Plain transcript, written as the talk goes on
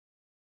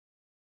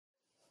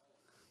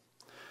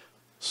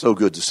So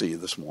good to see you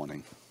this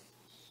morning.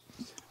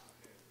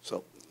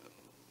 So,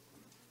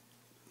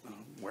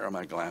 where are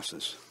my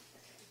glasses?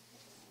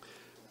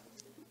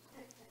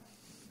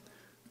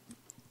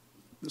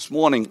 This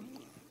morning,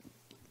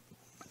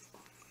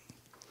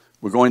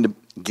 we're going to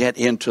get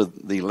into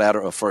the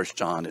letter of 1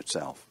 John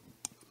itself.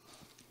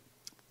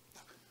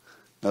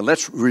 Now,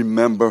 let's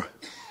remember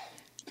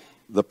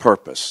the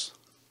purpose.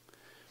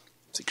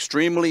 It's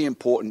extremely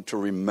important to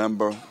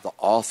remember the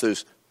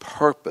author's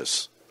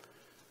purpose,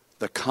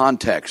 the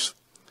context,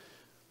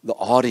 the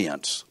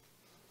audience.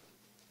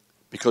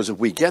 Because if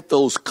we get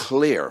those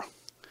clear,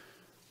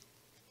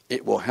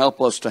 it will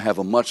help us to have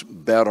a much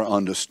better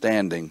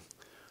understanding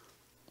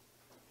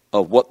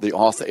of what the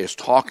author is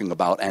talking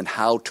about and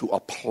how to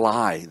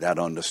apply that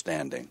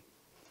understanding.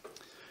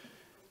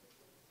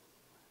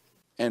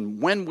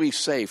 And when we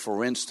say,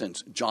 for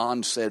instance,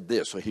 John said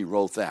this or he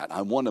wrote that,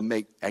 I want to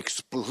make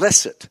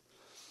explicit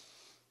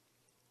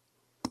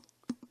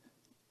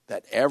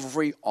that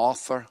every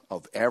author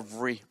of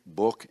every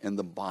book in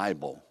the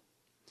Bible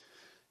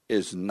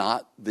is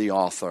not the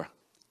author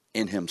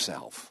in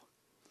himself.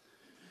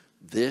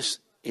 This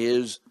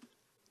is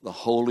the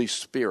Holy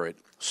Spirit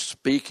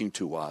speaking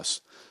to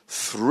us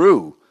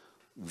through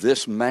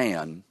this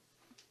man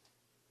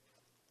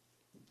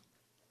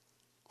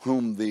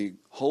whom the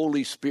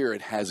Holy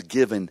Spirit has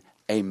given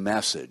a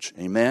message.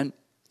 Amen?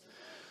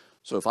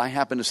 So if I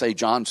happen to say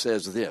John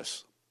says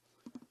this,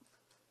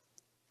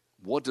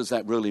 what does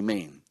that really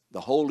mean? The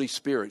Holy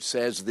Spirit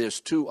says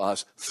this to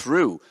us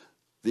through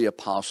the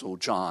Apostle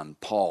John,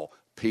 Paul,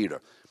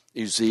 Peter,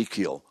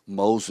 Ezekiel,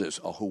 Moses,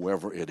 or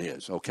whoever it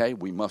is. Okay?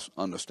 We must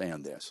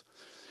understand this.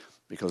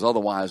 Because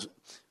otherwise,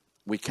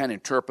 we can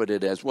interpret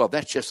it as, well,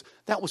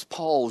 that was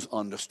Paul's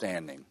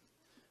understanding.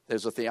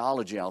 There's a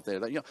theology out there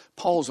that,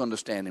 Paul's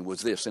understanding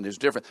was this and it's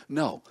different.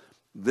 No.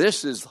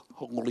 This is the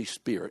Holy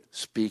Spirit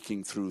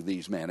speaking through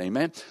these men.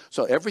 Amen?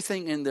 So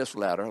everything in this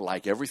letter,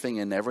 like everything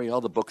in every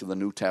other book of the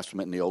New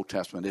Testament and the Old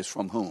Testament, is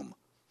from whom?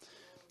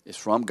 It's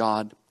from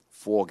God,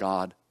 for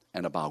God,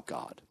 and about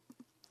God.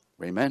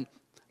 Amen?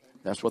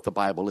 That's what the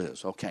Bible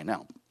is. Okay,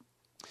 now,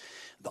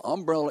 the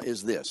umbrella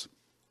is this,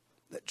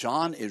 that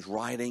John is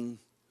writing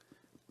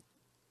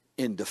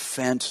in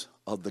defense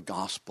of the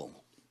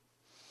gospel.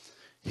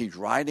 He's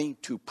writing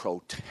to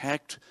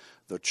protect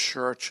the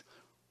church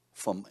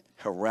from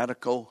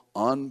heretical,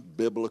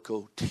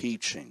 unbiblical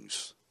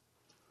teachings.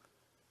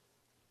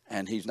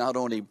 And he's not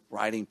only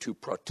writing to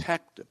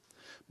protect it,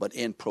 but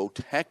in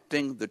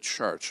protecting the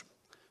church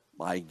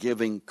by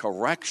giving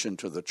correction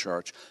to the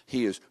church,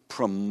 he is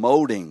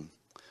promoting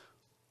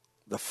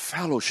the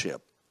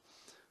fellowship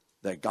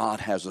that God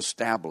has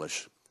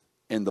established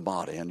in the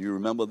body. And you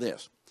remember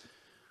this.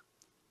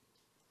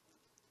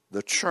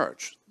 The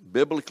church,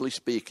 biblically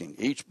speaking,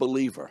 each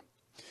believer,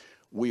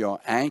 we are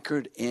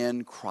anchored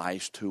in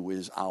Christ, who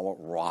is our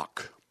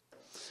rock.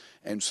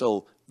 And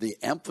so the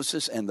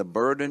emphasis and the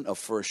burden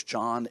of 1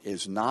 John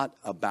is not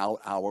about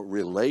our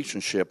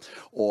relationship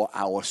or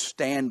our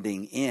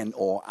standing in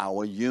or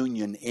our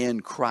union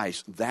in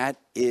Christ. That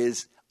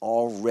is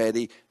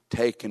already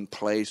taken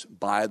place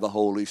by the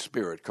Holy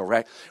Spirit,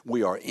 correct?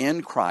 We are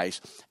in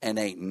Christ, and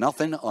ain't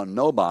nothing or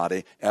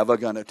nobody ever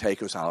going to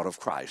take us out of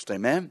Christ.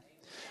 Amen?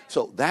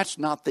 So that's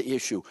not the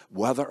issue,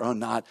 whether or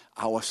not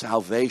our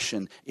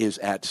salvation is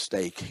at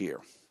stake here.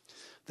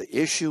 The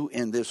issue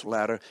in this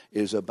letter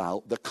is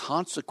about the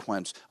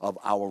consequence of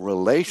our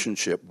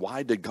relationship.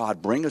 Why did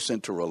God bring us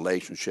into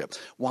relationship?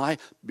 Why?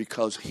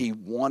 Because he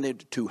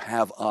wanted to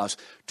have us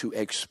to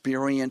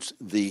experience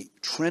the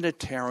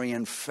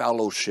Trinitarian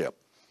fellowship.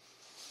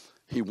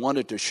 He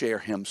wanted to share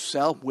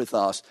himself with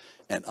us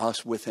and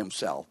us with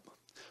himself.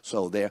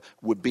 So there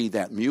would be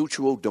that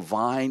mutual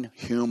divine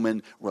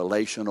human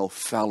relational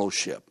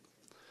fellowship.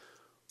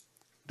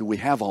 Do we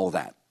have all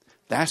that?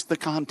 That's the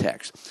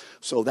context.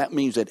 So that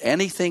means that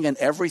anything and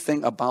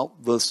everything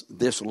about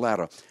this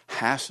letter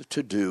has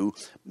to do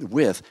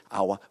with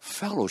our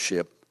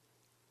fellowship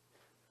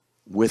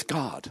with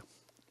God,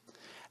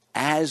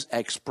 as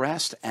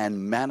expressed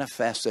and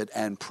manifested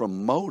and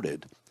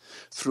promoted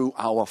through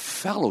our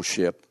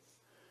fellowship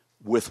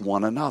with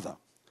one another.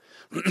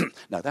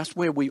 Now, that's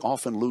where we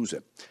often lose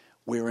it.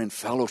 We're in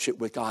fellowship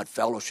with God,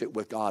 fellowship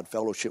with God,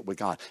 fellowship with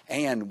God.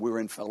 And we're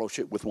in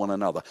fellowship with one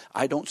another.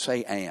 I don't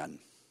say and.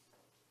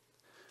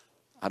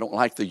 I don't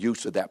like the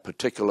use of that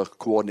particular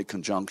coordinate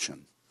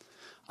conjunction.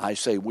 I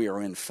say we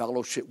are in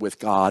fellowship with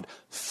God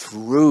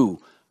through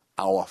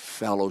our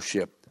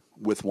fellowship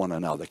with one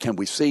another. Can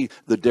we see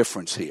the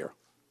difference here?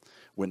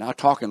 We're not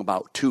talking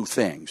about two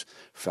things,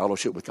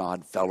 fellowship with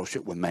God,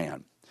 fellowship with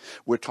man.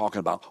 We're talking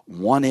about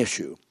one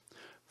issue.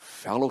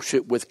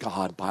 Fellowship with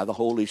God by the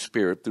Holy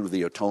Spirit through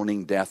the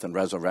atoning death and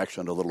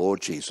resurrection of the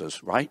Lord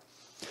Jesus, right?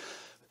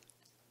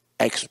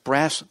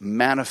 Expressed,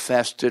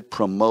 manifested,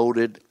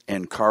 promoted,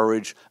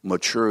 encouraged,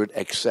 matured,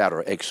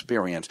 etc.,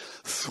 experience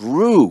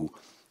through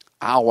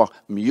our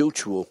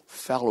mutual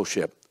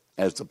fellowship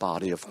as the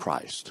body of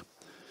Christ.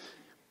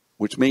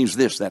 Which means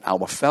this, that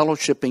our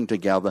fellowshipping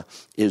together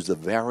is the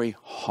very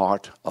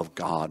heart of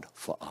God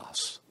for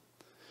us.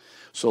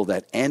 so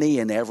that any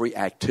and every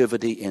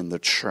activity in the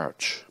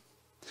church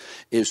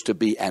is to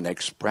be an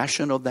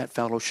expression of that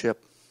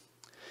fellowship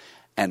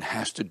and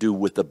has to do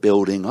with the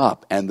building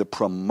up and the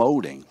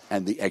promoting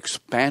and the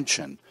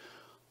expansion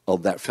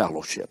of that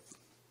fellowship.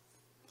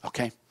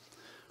 Okay?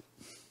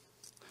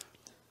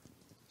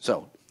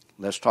 So,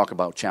 let's talk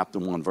about chapter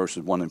 1,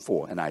 verses 1 and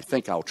 4. And I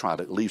think I'll try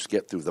to at least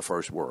get through the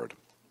first word.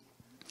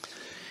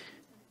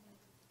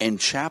 In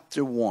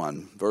chapter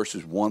 1,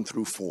 verses 1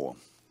 through 4,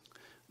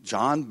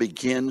 John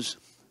begins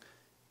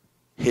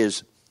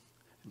his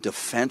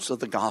defense of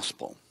the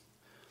gospel,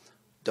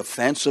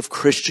 defense of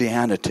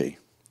Christianity,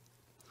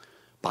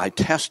 by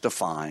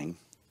testifying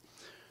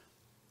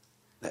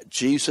that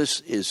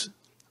Jesus is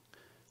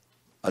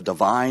a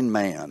divine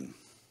man.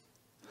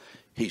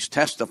 He's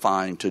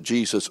testifying to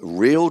Jesus'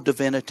 real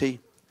divinity,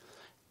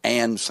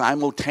 and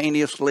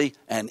simultaneously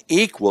and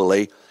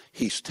equally,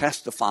 he's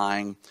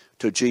testifying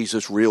to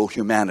Jesus' real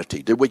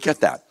humanity. Did we get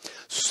that?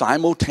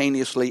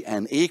 Simultaneously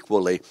and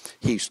equally,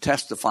 he's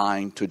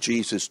testifying to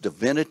Jesus'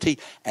 divinity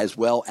as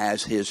well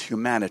as his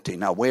humanity.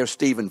 Now, where's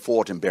Stephen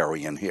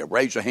Fortenberry in here?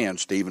 Raise your hand,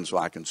 Stephen, so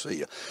I can see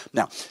you.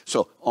 Now,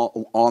 so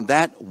on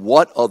that,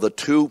 what are the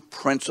two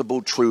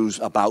principal truths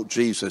about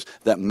Jesus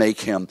that make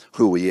him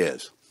who he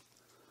is?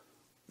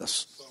 The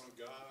Son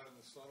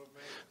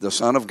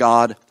of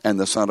God and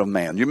the Son of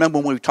Man. You remember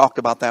when we talked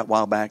about that a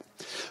while back?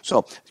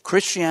 So,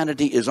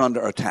 Christianity is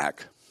under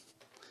attack.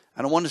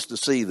 I don't want us to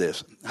see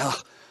this. I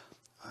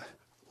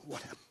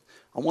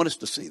want us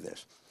to see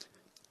this.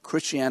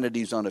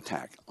 Christianity is under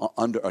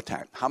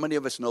attack. How many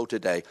of us know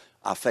today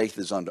our faith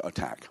is under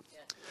attack?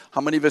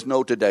 How many of us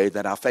know today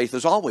that our faith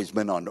has always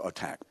been under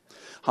attack?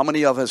 How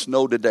many of us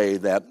know today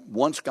that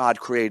once God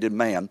created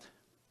man,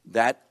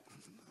 that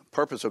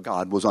purpose of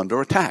God was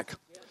under attack?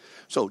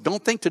 So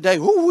don't think today,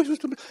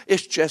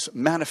 it's just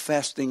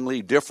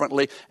manifestingly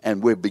differently,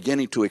 and we're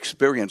beginning to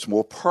experience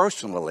more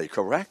personally,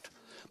 correct?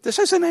 This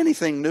isn't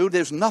anything new.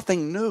 There's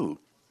nothing new.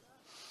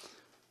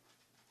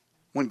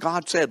 When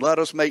God said, let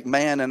us make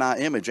man in our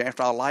image,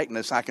 after our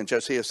likeness, I can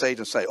just hear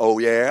Satan say, oh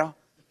yeah?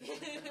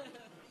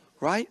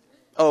 Right?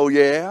 Oh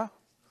yeah?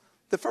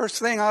 The first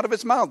thing out of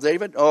his mouth,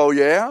 David, oh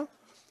yeah?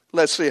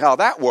 Let's see how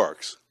that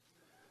works.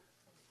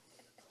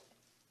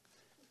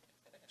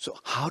 So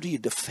how do you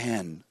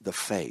defend the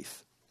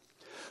faith?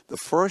 The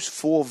first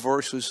 4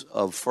 verses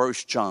of 1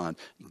 John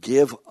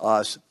give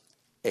us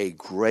a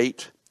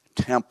great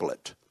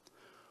template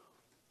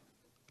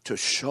to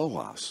show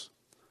us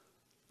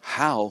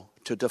how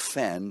to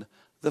defend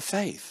the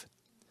faith.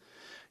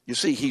 You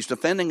see, he's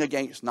defending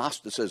against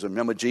Gnosticism.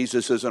 Remember,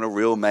 Jesus isn't a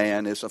real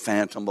man, it's a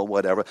phantom or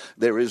whatever.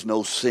 There is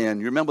no sin.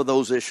 You remember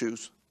those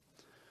issues?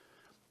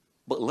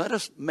 But let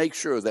us make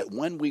sure that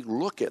when we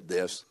look at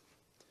this,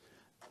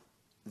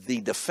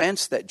 the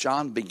defense that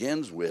John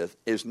begins with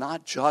is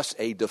not just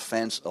a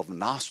defense of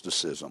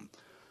Gnosticism,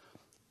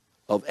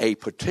 of a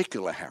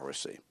particular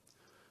heresy,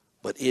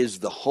 but is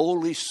the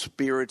Holy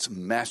Spirit's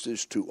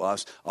message to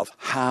us of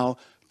how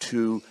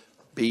to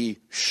be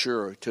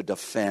sure to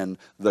defend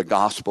the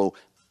gospel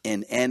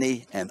in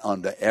any and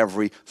under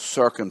every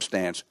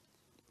circumstance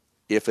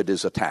if it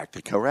is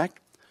attacked. Correct?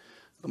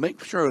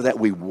 Make sure that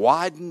we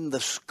widen the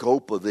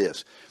scope of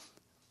this.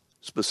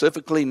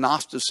 Specifically,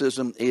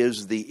 Gnosticism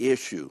is the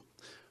issue.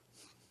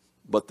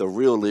 But the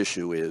real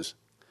issue is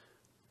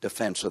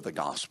defense of the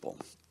gospel.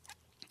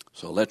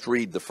 So let's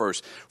read the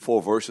first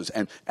 4 verses.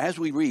 And as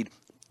we read,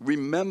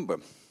 remember,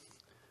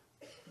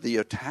 the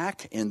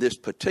attack in this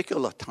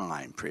particular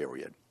time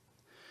period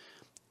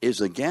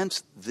is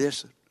against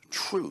this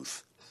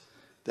truth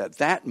that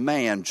that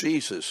man,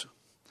 Jesus,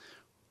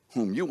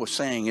 whom you were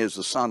saying is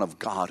the Son of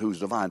God, who's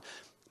divine,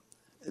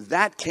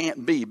 that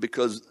can't be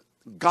because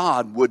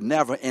God would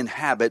never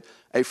inhabit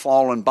a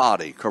fallen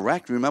body.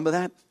 Correct? Remember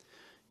that?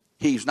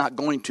 He's not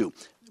going to.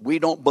 We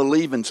don't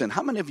believe in sin.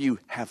 How many of you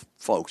have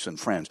folks and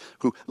friends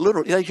who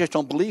literally, they just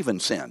don't believe in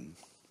sin?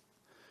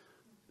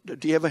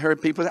 Do you ever hear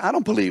people say, I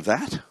don't believe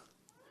that?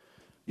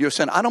 You're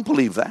saying, I don't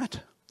believe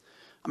that.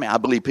 I mean, I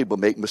believe people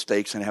make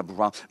mistakes and have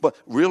problems. But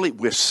really,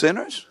 we're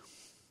sinners?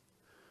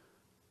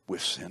 We're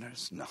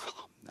sinners? No,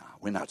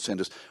 we're not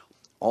sinners.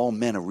 All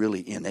men are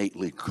really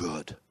innately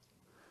good.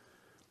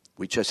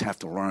 We just have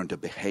to learn to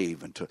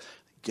behave and to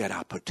get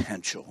our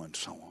potential and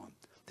so on.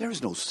 There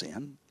is no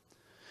sin.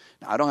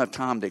 Now, I don't have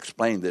time to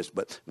explain this,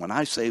 but when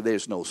I say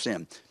there's no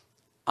sin,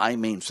 I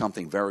mean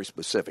something very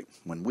specific.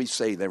 When we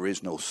say there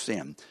is no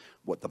sin,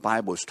 what the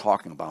Bible is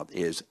talking about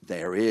is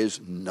there is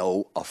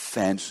no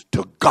offense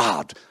to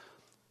God.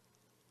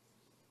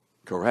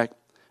 Correct?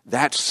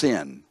 That's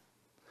sin.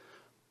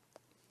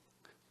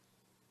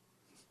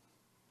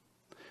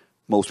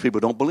 Most people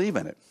don't believe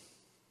in it.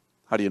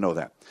 How do you know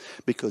that?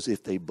 Because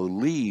if they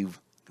believe,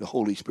 the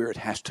Holy Spirit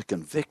has to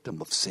convict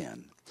them of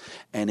sin.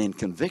 And in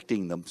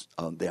convicting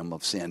them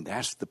of sin,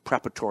 that's the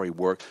preparatory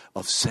work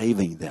of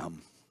saving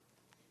them.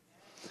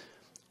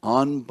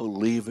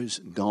 Unbelievers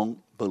don't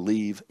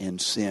believe in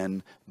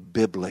sin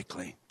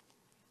biblically.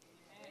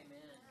 Amen.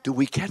 Do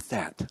we get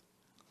that?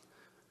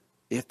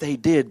 If they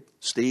did,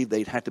 Steve,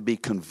 they'd have to be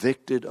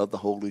convicted of the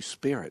Holy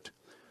Spirit.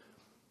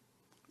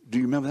 Do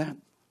you remember that?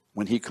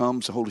 When he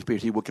comes, the Holy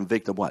Spirit, he will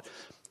convict of what?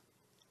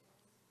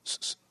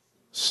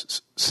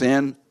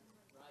 Sin,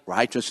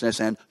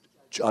 righteousness, and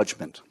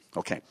judgment.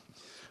 Okay.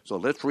 So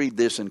let's read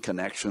this in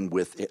connection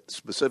with it,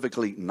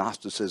 specifically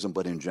Gnosticism,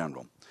 but in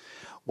general.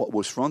 What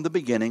was from the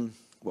beginning,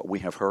 what we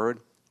have heard,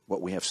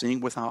 what we have seen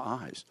with our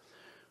eyes,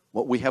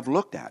 what we have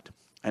looked at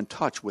and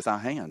touched with our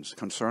hands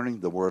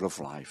concerning the word of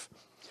life.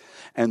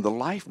 And the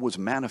life was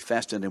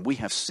manifested, and we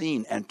have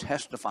seen and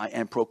testified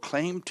and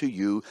proclaimed to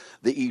you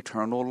the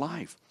eternal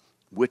life,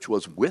 which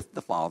was with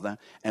the Father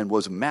and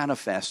was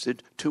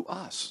manifested to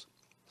us.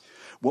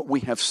 What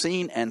we have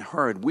seen and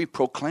heard, we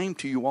proclaim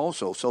to you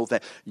also, so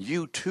that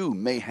you too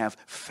may have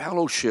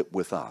fellowship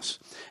with us.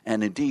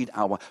 And indeed,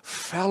 our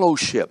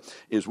fellowship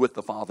is with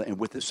the Father and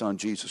with His Son,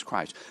 Jesus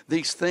Christ.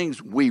 These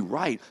things we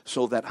write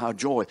so that our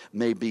joy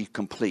may be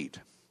complete.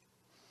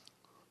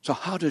 So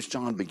how does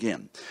John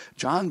begin?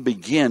 John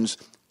begins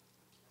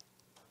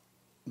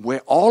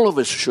where all of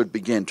us should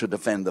begin to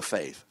defend the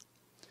faith.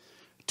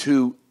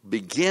 To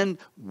begin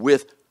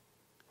with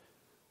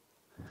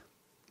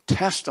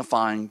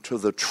testifying to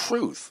the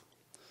truth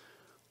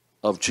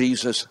of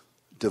Jesus'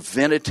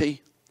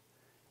 divinity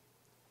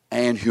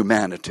and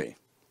humanity.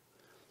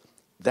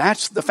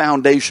 That's the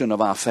foundation of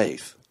our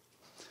faith.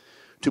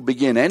 To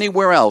begin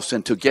anywhere else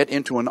and to get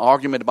into an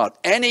argument about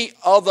any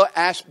other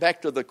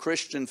aspect of the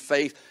Christian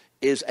faith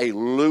is a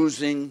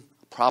losing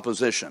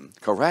proposition,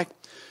 correct?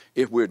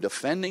 If we're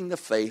defending the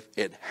faith,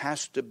 it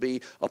has to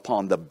be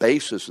upon the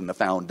basis and the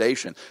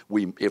foundation.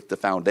 If the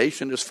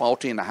foundation is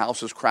faulty and the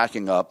house is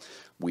cracking up,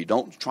 we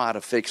don't try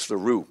to fix the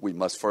roof. We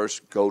must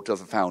first go to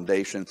the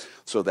foundation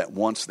so that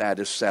once that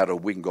is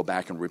settled, we can go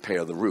back and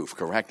repair the roof,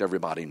 correct?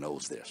 Everybody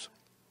knows this.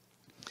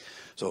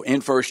 So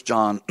in 1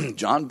 John,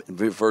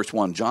 verse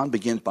 1, John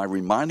begins by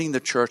reminding the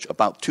church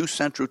about two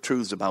central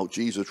truths about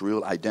Jesus'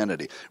 real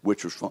identity,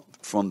 which was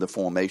from the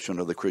formation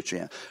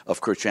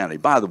of Christianity.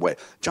 By the way,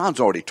 John's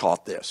already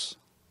taught this.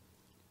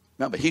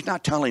 Remember, he's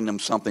not telling them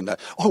something that,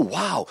 oh,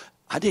 wow,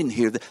 I didn't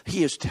hear that.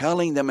 He is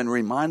telling them and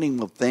reminding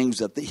them of things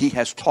that he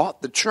has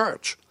taught the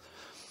church.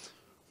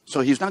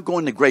 So he's not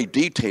going into great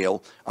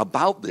detail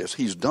about this.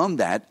 He's done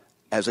that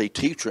as a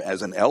teacher,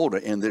 as an elder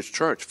in this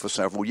church for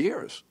several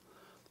years.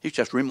 He's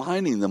just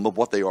reminding them of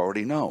what they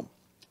already know.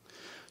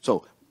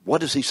 So what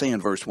does he say in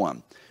verse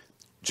 1?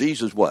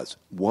 Jesus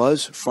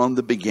was from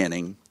the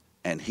beginning,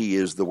 and he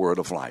is the word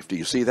of life. Do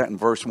you see that in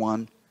verse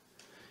 1?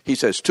 He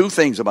says two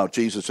things about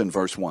Jesus in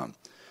verse 1.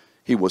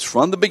 He was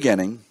from the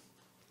beginning,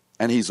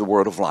 and he's the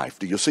word of life.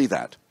 Do you see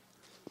that?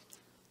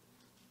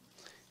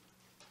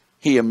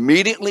 He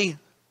immediately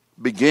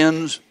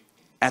begins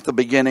at the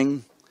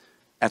beginning,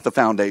 at the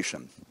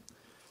foundation.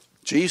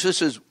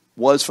 Jesus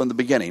was from the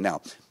beginning.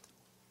 Now,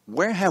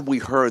 where have we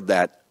heard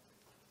that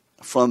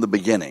from the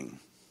beginning?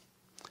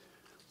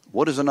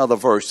 What is another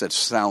verse that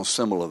sounds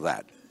similar to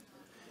that?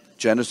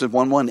 Genesis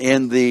 1:1,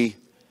 in the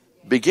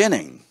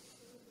beginning.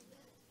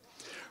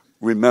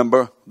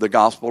 Remember the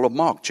Gospel of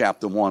Mark,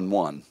 chapter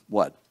 1:1.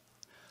 What?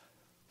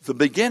 The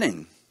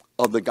beginning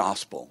of the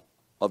gospel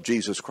of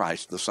Jesus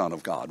Christ, the Son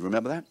of God.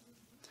 Remember that?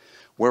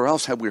 Where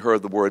else have we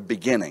heard the word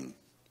beginning?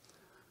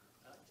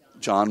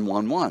 John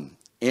 1:1.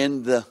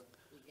 In the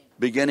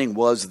beginning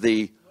was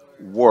the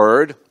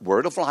Word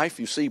of life.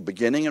 You see,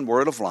 beginning and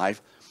word of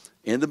life.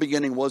 In the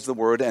beginning was the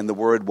Word, and the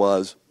Word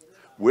was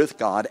with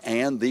God,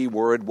 and the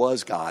Word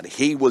was God.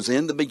 He was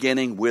in the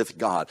beginning with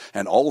God,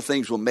 and all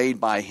things were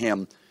made by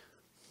Him,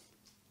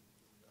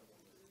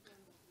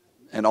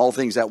 and all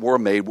things that were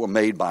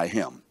made by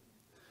Him.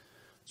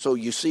 So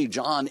you see,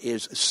 John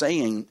is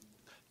saying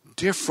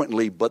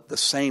differently, but the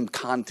same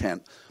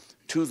content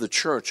to the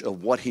church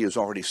of what he has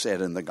already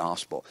said in the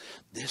gospel.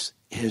 This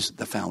is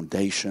the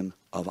foundation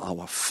of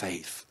our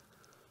faith.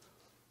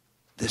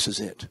 This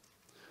is it.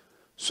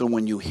 So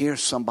when you hear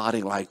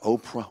somebody like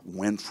Oprah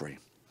Winfrey,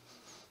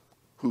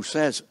 who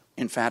says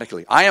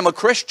emphatically, I am a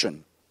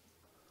Christian.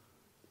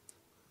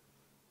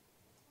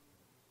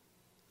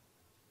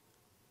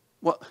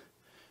 Well,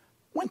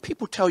 when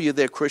people tell you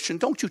they're Christian,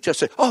 don't you just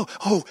say,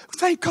 oh,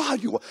 thank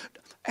God you are.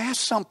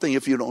 Ask something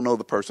if you don't know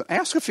the person.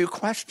 Ask a few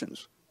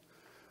questions.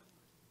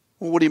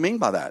 Well, what do you mean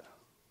by that?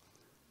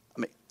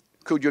 I mean,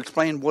 could you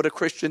explain what a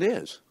Christian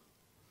is?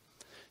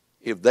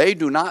 If they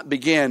do not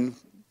begin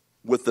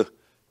with the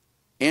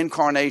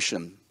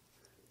incarnation,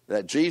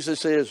 that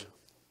Jesus is,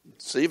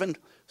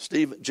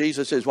 Steve,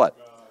 Jesus is what?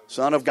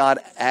 Son of God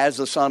as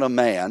the Son of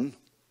Man,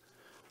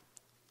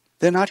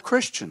 they're not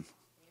Christian.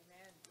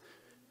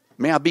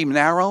 May I be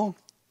narrow?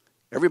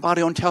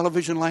 Everybody on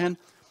television land?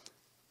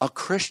 A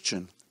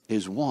Christian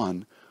is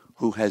one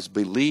who has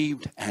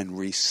believed and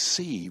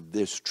received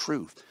this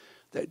truth,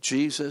 that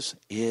Jesus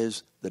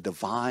is the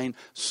divine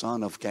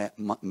Son of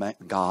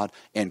God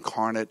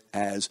incarnate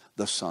as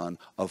the Son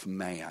of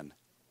Man.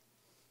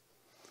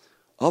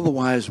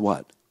 Otherwise,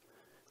 what?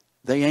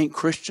 They ain't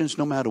Christians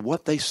no matter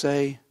what they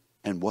say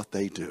and what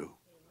they do.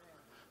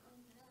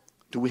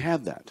 Do we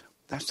have that?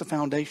 That's the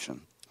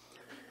foundation.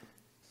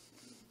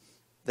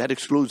 That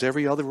excludes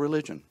every other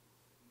religion.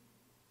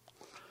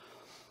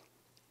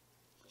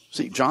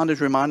 See, John is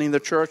reminding the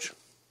church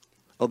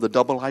of the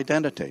double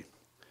identity.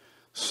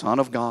 Son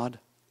of God,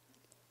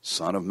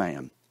 Son of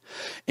man.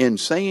 In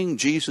saying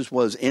Jesus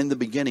was in the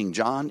beginning,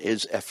 John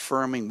is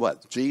affirming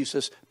what?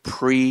 Jesus'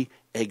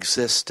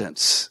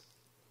 pre-existence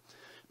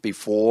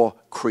before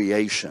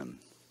creation.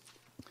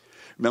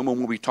 Remember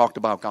when we talked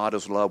about God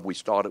as love, we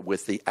started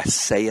with the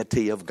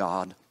aseity of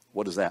God.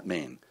 What does that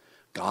mean?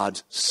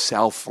 God's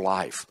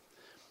self-life.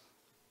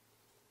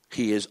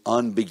 He is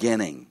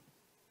unbeginning.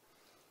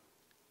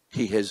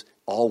 He has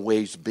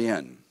always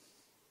been.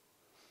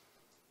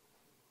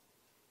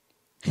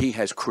 He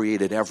has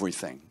created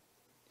everything.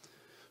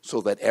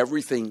 So that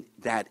everything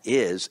that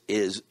is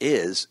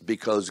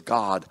because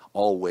God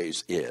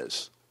always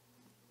is.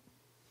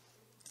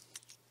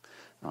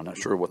 I'm not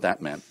sure what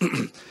that meant.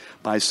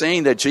 By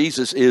saying that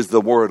Jesus is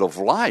the word of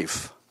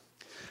life,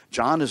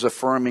 John is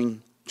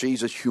affirming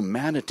Jesus'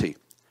 humanity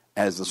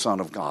as the Son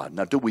of God.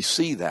 Now, do we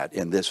see that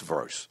in this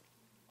verse?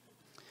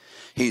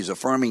 He's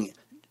affirming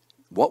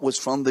what was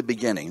from the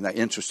beginning. Now,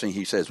 interesting,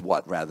 he says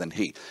what rather than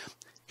he.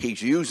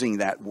 He's using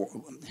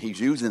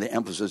the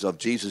emphasis of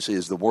Jesus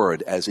is the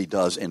Word as he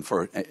does in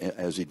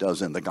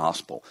the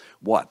gospel.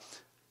 What?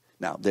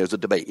 Now, there's a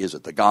debate. Is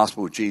it the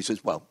gospel of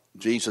Jesus? Well,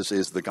 Jesus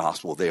is the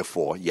gospel,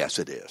 therefore, yes,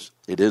 it is.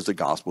 It is the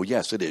gospel.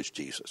 Yes, it is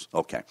Jesus.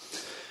 Okay.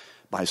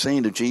 By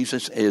saying that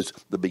Jesus is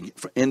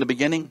in the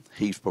beginning,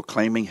 he's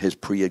proclaiming his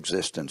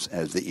pre-existence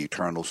as the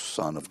eternal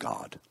Son of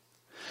God.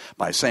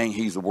 By saying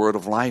he's the word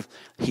of life,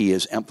 he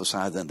is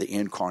emphasizing the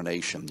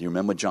incarnation. You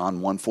remember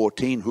John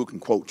 1:14? Who can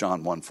quote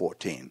John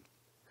 1:14?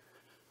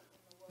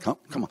 Come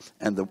on.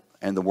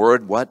 And the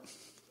word what?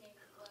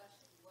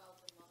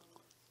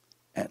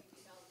 And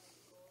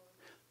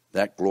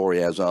that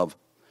glory as of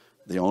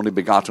the only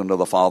begotten of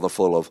the Father,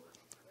 full of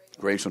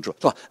grace and truth.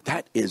 So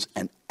that is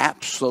an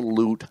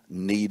absolute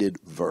needed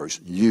verse.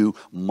 You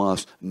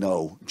must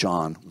know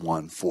John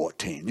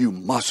 1:14. You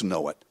must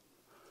know it.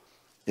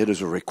 It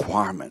is a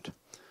requirement.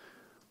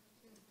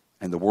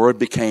 And the Word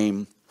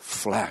became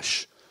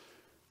flesh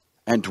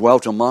and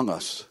dwelt among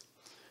us.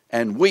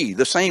 And we,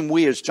 the same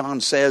we as John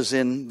says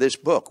in this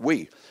book,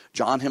 we,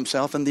 John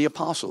himself and the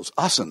apostles,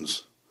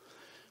 us'ns.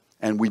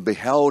 And we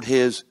beheld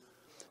his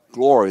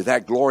glory,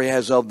 that glory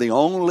as of the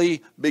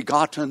only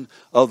begotten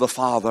of the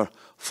Father,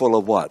 full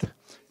of what?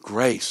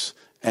 Grace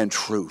and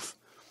truth.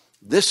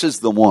 This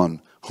is the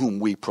one whom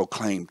we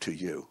proclaim to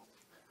you.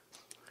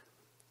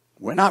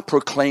 We're not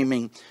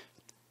proclaiming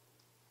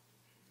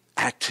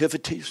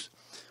activities.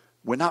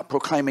 We're not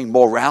proclaiming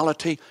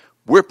morality.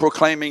 We're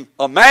proclaiming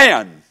a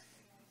man.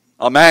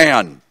 A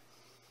man.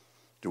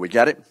 Do we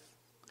get it?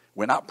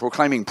 We're not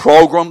proclaiming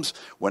programs.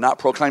 We're not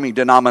proclaiming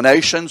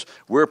denominations.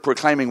 We're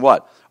proclaiming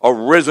what? A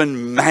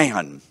risen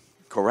man.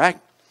 Correct?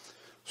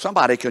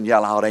 Somebody can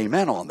yell out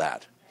amen on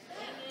that.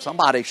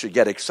 Somebody should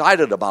get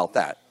excited about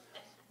that.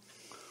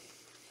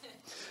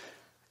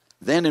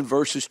 Then in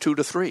verses 2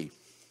 to 3,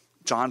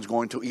 John's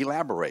going to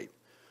elaborate.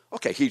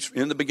 Okay, he's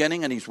in the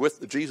beginning and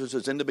Jesus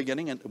is in the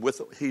beginning and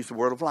he's the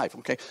word of life.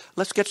 Okay,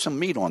 let's get some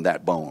meat on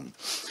that bone.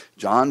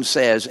 John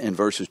says in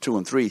verses 2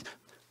 and 3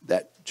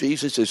 that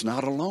Jesus is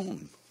not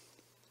alone.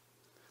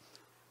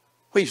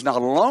 Well, he's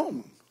not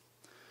alone.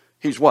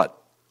 He's what?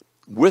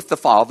 With the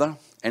Father.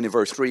 And in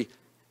verse 3,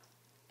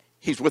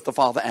 he's with the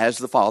Father as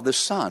the Father's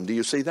Son. Do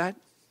you see that?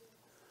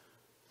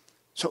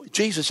 So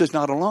Jesus is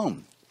not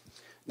alone.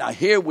 Now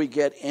here we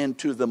get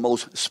into the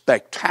most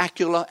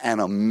spectacular and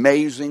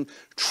amazing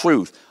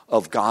truth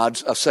of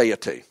God's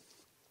aseity.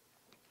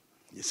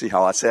 You see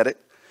how I said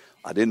it?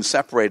 I didn't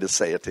separate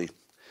aseity.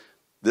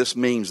 This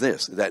means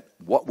this, that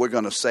what we're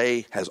going to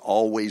say has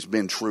always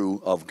been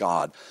true of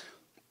God.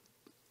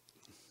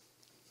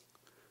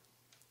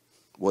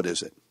 What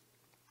is it?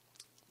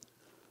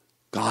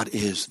 God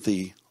is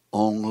the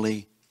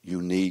only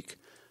unique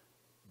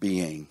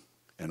being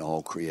in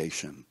all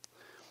creation.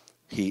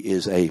 He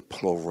is a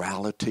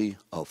plurality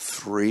of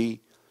three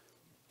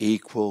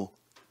equal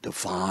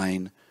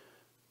divine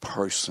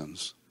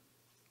persons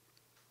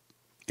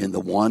in the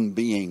one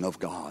being of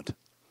God,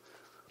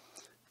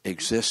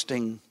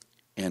 existing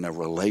in a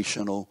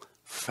relational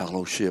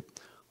fellowship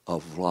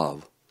of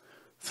love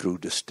through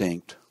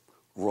distinct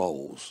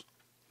roles.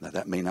 Now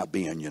that may not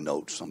be in your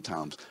notes.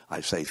 Sometimes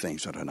I say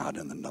things that are not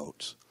in the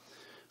notes.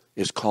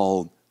 It's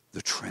called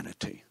the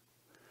Trinity.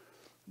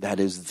 That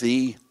is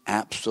the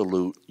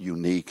absolute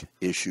unique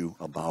issue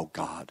about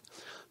God.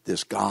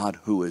 This God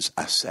who is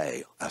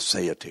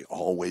aseity,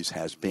 always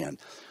has been,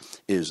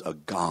 is a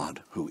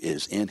God who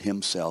is in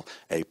himself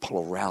a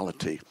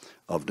plurality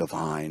of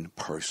divine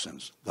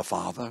persons. The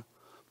Father,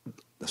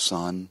 the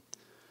Son,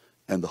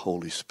 and the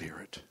Holy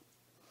Spirit.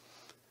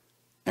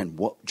 And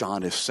what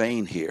John is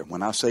saying here,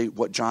 when I say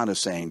what John is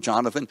saying,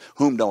 Jonathan,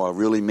 whom do I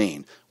really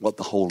mean? What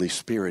the Holy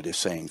Spirit is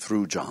saying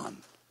through John.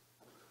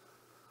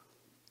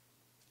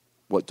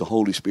 What the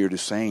Holy Spirit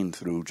is saying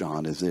through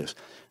John is this.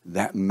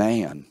 That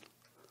man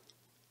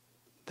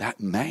that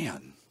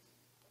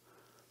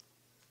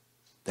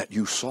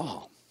you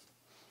saw,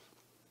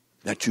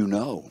 that you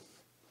know,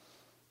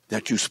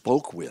 that you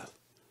spoke with,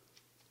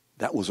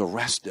 that was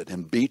arrested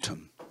and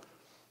beaten,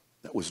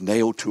 that was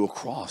nailed to a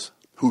cross,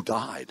 who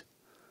died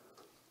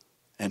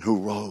and who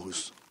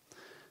rose.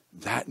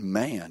 That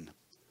man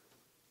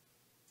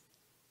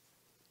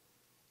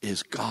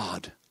is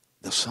God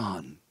the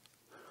Son,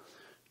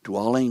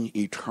 dwelling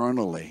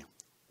eternally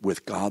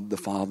with God the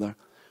Father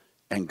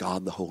and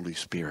God the Holy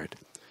Spirit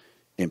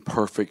in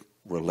perfect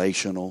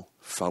relational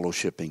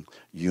fellowshipping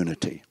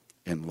unity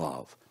in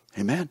love.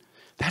 Amen?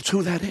 That's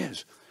who that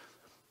is.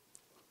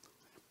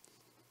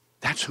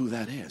 That's who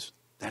that is.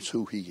 That's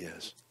who he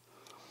is.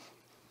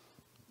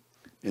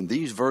 In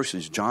these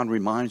verses, John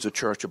reminds the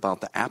church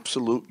about the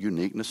absolute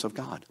uniqueness of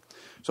God.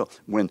 So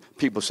when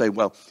people say,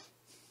 well,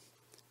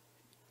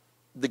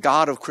 the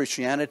God of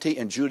Christianity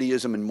and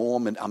Judaism and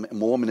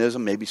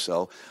Mormonism, maybe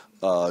so,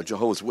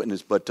 Jehovah's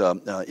Witness, but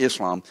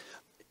Islam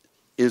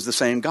is the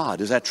same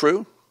God. Is that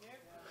true?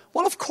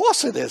 Well, of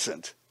course it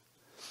isn't.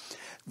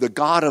 The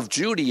God of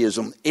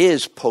Judaism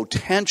is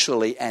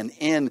potentially and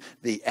in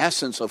the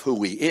essence of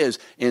who he is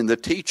in the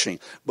teaching.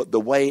 But the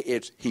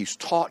way he's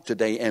taught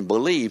today and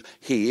believed,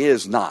 he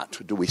is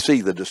not. Do we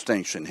see the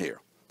distinction here?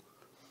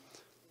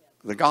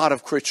 The God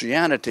of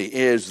Christianity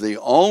is the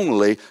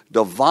only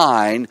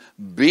divine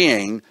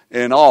being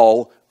in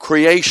all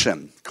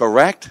creation,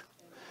 correct?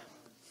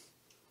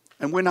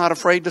 And we're not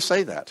afraid to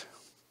say that.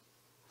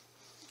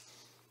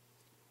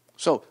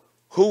 So,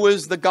 who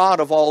is the God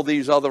of all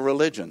these other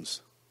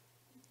religions?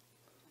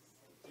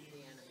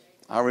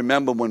 I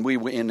remember when we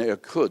were in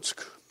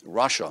Irkutsk,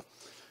 Russia,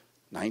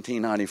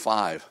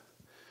 1995.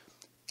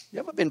 You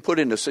ever been put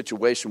in a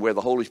situation where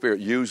the Holy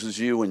Spirit uses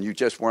you and you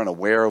just weren't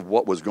aware of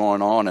what was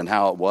going on and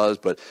how it was,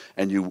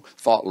 and you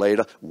thought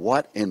later,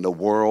 what in the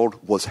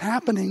world was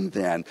happening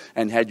then?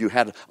 And had you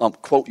had,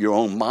 quote, your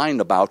own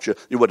mind about you,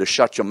 you would have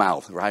shut your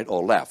mouth, right,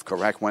 or left.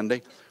 Correct,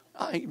 Wendy?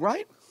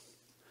 Right?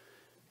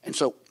 And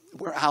so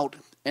we're out,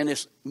 and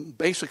it's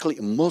basically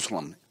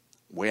Muslim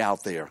way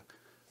out there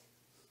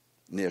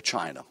near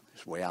China.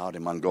 It's way out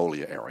in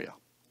Mongolia area,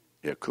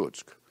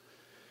 Irkutsk.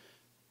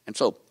 And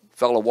so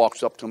fellow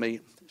walks up to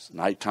me. It's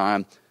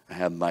nighttime. I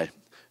have my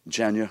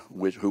Genya,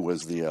 who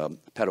was the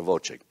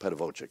pedagogic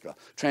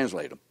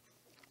translator.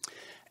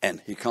 And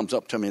he comes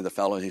up to me, the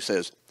fellow, and he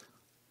says,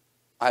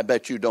 I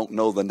bet you don't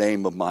know the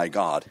name of my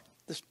God.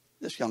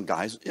 This young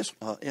guy is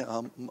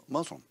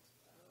Muslim.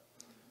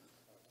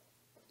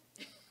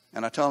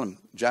 And I tell him,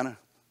 Jenna,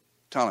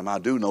 tell him I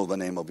do know the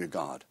name of your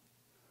God.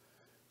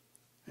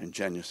 And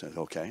Genya says,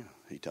 okay.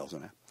 He tells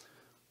him that.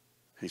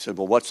 He said,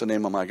 well, what's the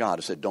name of my God?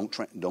 I said,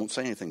 don't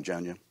say anything,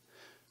 Genya.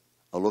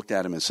 I looked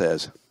at him and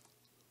says,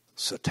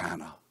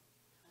 Satana.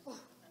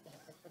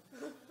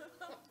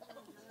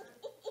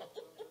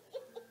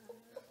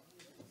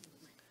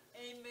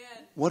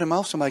 Amen. What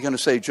else am I going to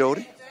say,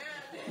 Jody?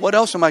 What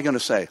else am I going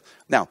to say?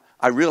 Now,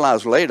 I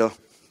realized later,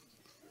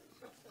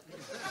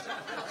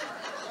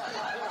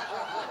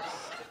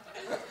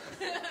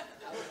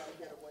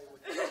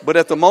 but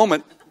at the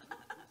moment,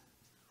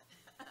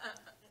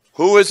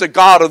 who is the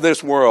God of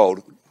this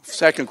world?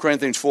 2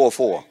 Corinthians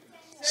 4:4.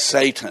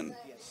 Satan.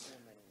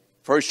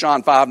 1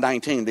 John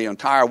 5:19. The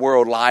entire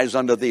world lies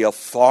under the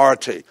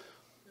authority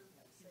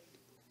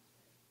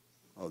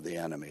of the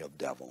enemy, of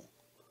devil.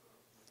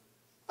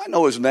 I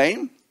know his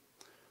name.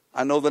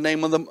 I know the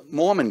name of the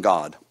Mormon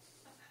God.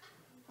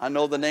 I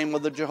know the name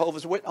of the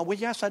Jehovah's Witness. Oh, well,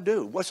 yes, I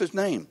do. What's his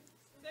name?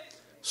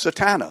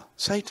 Satana.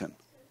 Satan.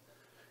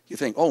 You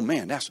think, oh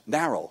man, that's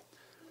narrow.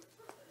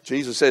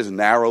 Jesus says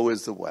narrow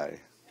is the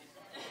way.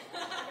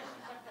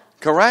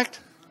 Correct?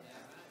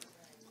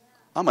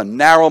 I'm a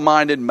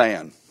narrow-minded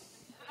man.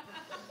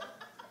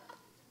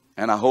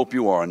 And I hope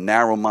you are a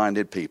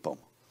narrow-minded people.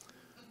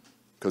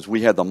 Because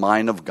we have the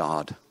mind of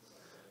God.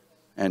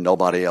 And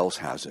nobody else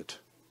has it.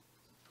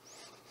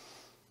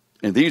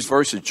 In these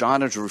verses,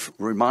 John is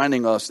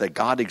reminding us that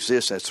God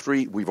exists as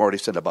three. We've already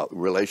said about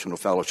relational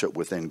fellowship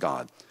within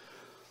God.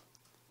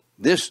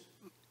 This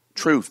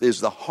truth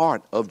is the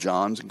heart of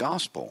John's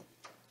gospel.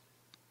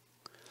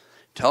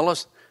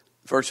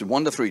 Verses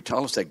 1-3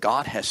 tell us that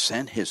God has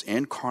sent his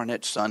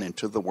incarnate Son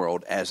into the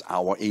world as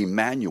our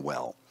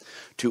Emmanuel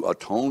to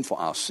atone for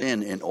our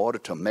sin in order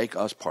to make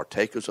us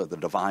partakers of the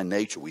divine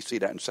nature. We see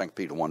that in 2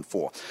 Peter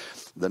 1:4.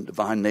 The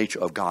divine nature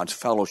of God's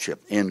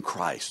fellowship in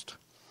Christ.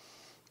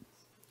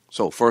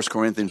 So 1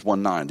 Corinthians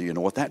 1:9, do you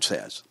know what that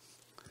says?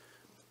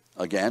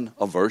 Again,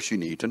 a verse you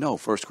need to know.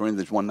 1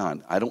 Corinthians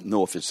 1:9. I don't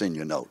know if it's in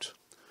your notes.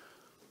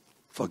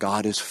 For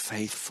God is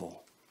faithful,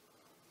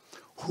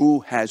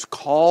 who has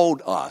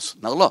called us.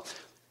 Now look,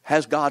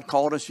 has God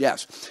called us?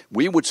 Yes.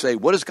 We would say,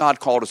 what has God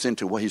called us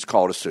into? Well, he's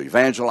called us to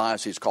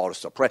evangelize. He's called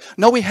us to pray.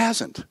 No, he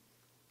hasn't.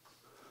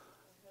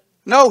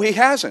 No, he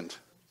hasn't.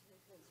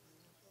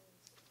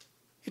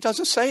 He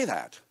doesn't say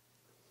that.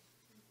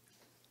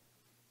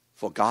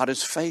 For God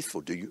is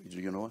faithful. Do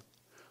you know it?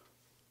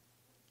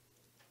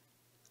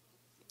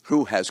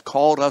 Who has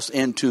called us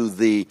into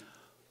the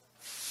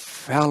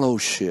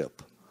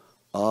fellowship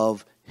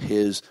of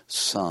his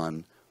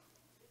Son,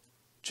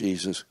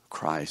 Jesus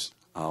Christ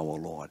our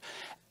Lord.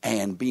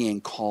 And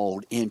being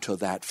called into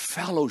that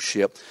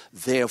fellowship,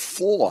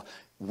 therefore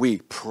we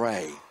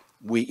pray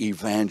We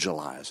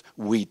evangelize.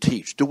 We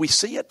teach. Do we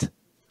see it?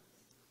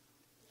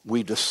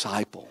 We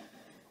disciple.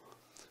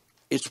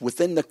 It's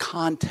within the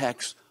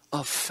context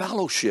of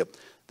fellowship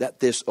that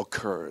this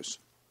occurs.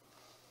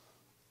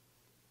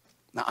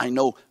 Now, I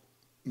know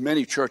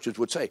many churches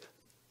would say,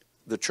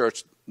 the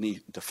church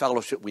needs to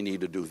fellowship, we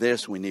need to do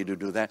this, we need to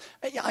do that.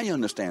 Yeah, I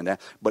understand that,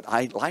 but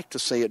I like to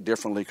say it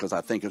differently because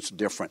I think it's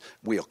different.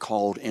 We are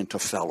called into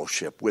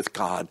fellowship with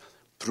God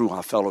through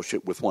our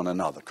fellowship with one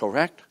another,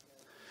 correct?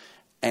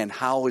 And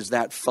how is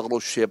that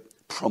fellowship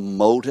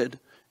promoted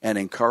and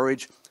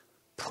encouraged?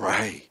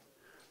 Pray,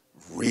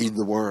 read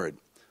the word,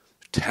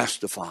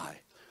 testify,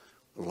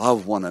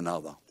 love one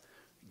another,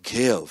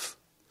 give,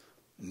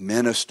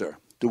 minister.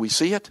 Do we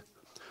see it?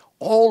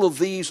 All of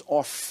these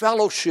are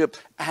fellowship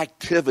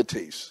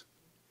activities.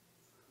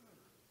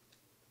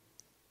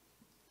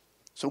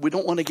 So we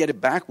don't want to get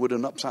it backward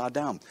and upside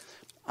down.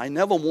 I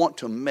never want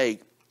to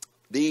make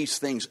these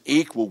things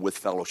equal with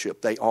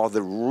fellowship. They are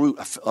the root,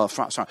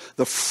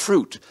 the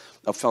fruit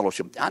of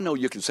fellowship. I know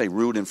you can say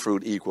root and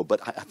fruit equal, but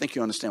I think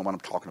you understand what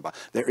I'm talking about.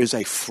 There is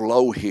a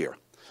flow here.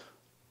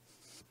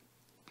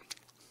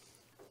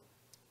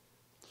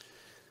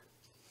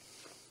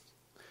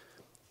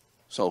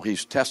 So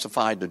he's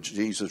testified to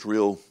Jesus'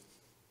 real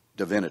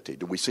divinity.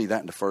 Do we see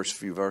that in the first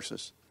few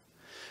verses?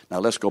 Now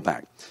let's go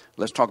back.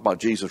 Let's talk about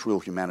Jesus'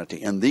 real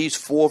humanity. In these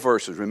 4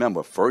 verses,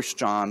 remember, 1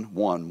 John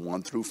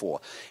 1 through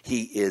 4,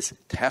 he is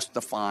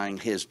testifying.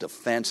 His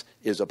defense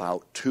is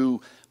about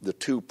the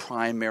two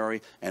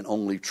primary and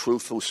only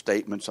truthful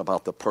statements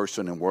about the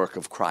person and work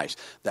of Christ,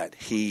 that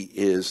he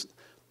is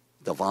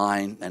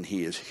divine and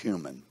he is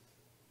human.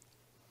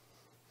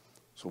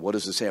 So what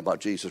does it say about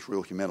Jesus'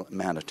 real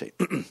humanity?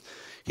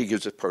 He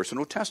gives a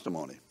personal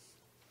testimony.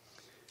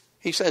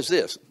 He says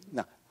this.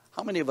 Now,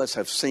 how many of us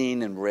have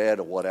seen and read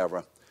or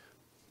whatever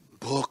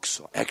books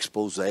or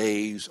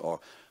exposés or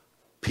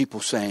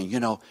people saying,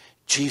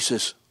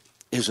 Jesus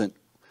isn't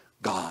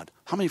God?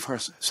 How many of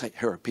us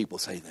heard people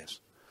say this?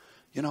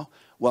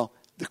 Well,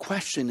 the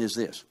question is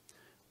this.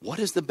 What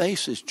is the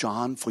basis,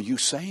 John, for you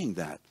saying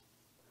that?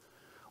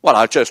 Well,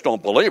 I just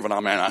don't believe it.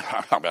 I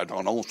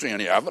don't see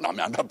any evidence.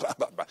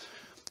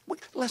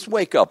 Let's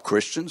wake up,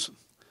 Christians.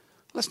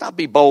 Let's not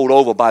be bowled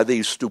over by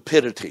these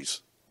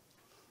stupidities.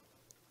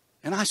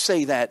 And I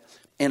say that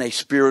in a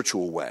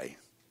spiritual way.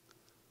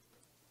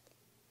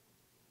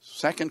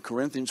 2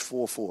 Corinthians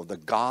 4:4, the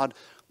God,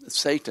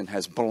 Satan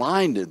has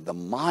blinded the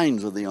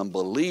minds of the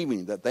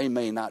unbelieving that they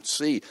may not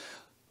see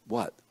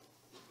what?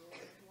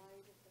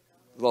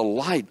 The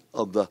light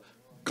of the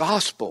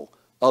gospel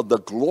of the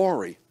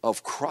glory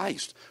of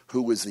Christ,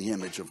 who is the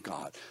image of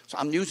God. So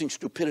I'm using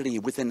stupidity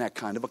within that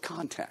kind of a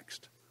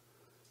context.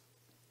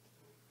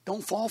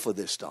 Don't fall for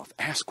this stuff.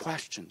 Ask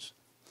questions.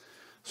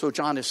 So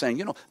John is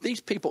saying, these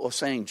people are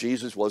saying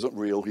Jesus wasn't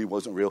real, he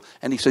wasn't real.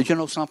 And he says,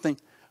 something?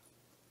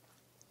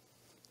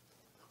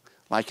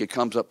 Like it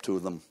comes up to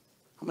them.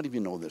 How many of you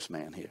know this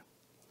man here?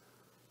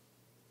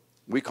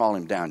 We call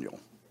him Daniel,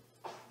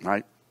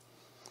 right?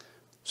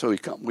 So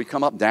we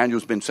come up,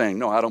 Daniel's been saying,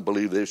 no, I don't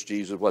believe this,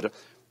 Jesus, whatever.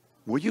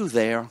 Were you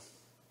there?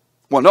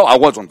 Well, no, I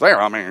wasn't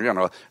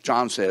there.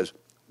 John says,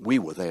 we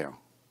were there.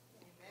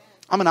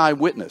 I'm an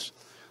eyewitness.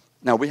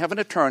 Now, we have an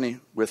attorney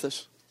with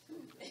us.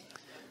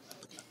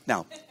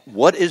 Now,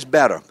 what is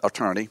better,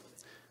 attorney,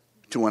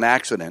 to an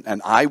accident?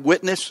 An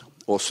eyewitness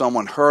or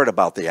someone heard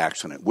about the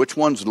accident? Which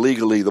one's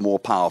legally the more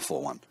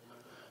powerful one?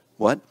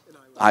 What?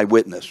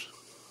 Eyewitness.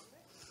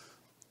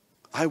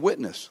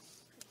 Eyewitness.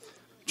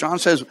 John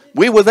says,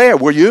 we were there.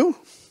 Were you?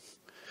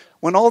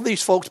 When all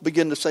these folks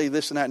begin to say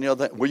this and that and the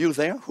other, were you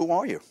there? Who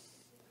are you?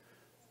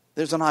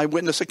 There's an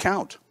eyewitness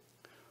account.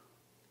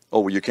 Oh,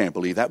 well, you can't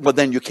believe that. But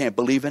then you can't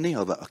believe any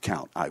other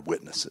account,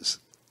 eyewitnesses.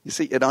 You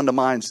see, it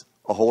undermines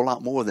a whole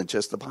lot more than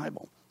just the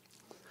Bible.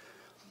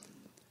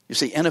 You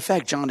see, in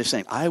effect, John is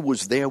saying, I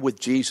was there with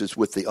Jesus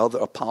with the other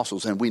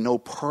apostles, and we know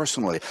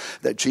personally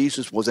that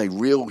Jesus was a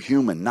real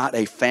human, not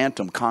a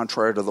phantom,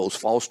 contrary to those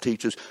false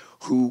teachers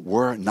who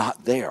were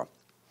not there.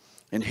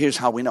 And here's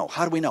how we know.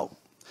 How do we know?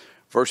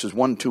 Verses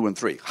 1, 2, and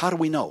 3. How do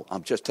we know?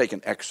 I'm just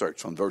taking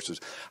excerpts from verses.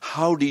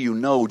 How do you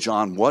know,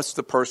 John? What's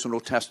the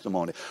personal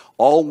testimony?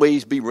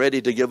 Always be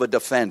ready to give a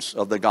defense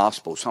of the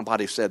gospel.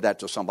 Somebody said that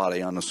to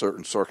somebody under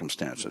certain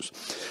circumstances.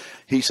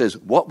 He says,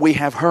 what we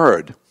have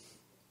heard,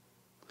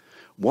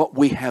 what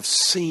we have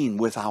seen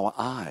with our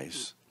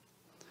eyes,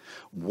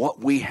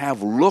 what we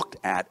have looked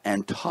at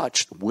and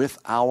touched with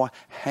our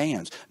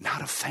hands,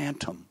 not a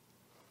phantom.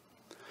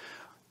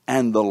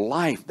 And the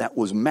life that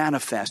was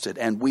manifested,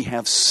 and we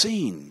have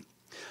seen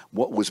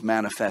what was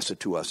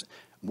manifested to us,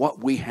 what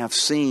we have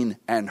seen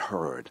and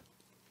heard.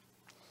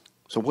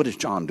 So what is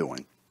John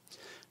doing?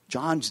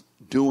 John's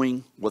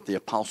doing what the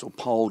Apostle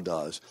Paul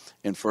does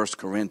in 1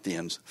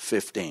 Corinthians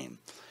 15.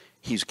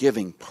 He's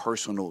giving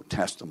personal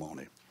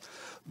testimony.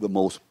 The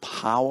most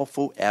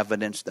powerful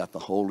evidence that the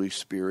Holy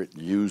Spirit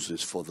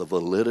uses for the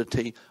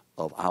validity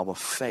of our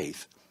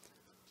faith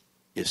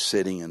is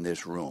sitting in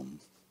this room.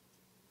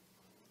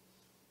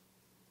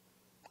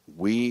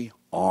 We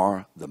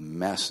are the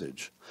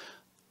message.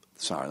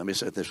 let me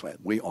say it this way.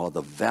 We are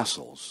the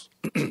vessels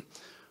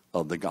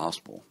of the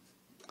gospel.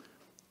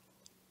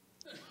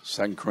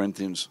 2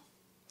 Corinthians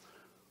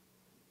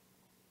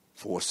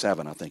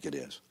 4:7, I think it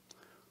is.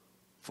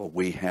 For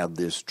we have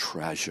this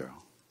treasure,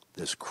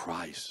 this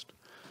Christ,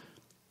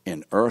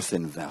 in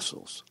earthen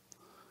vessels,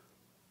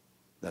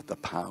 that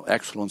the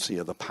excellency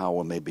of the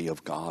power may be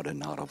of God and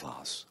not of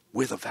us.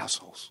 We're the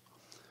vessels.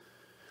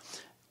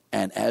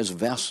 And as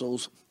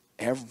vessels,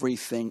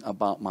 everything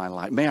about my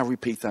life. May I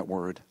repeat that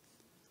word?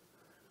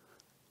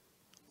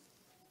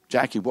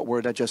 Jackie, what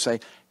word did I just say?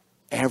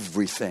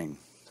 Everything.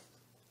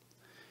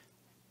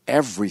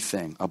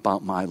 Everything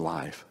about my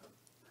life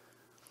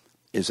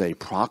is a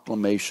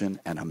proclamation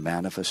and a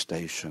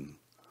manifestation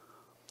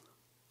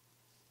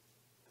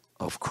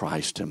of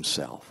Christ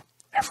himself.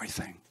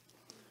 Everything.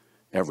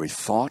 Every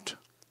thought,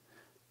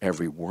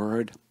 every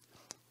word,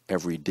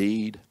 every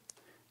deed,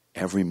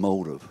 every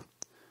motive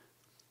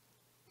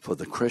for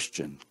the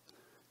Christian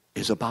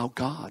is about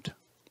God.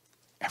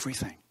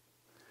 Everything.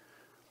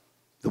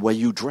 The way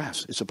you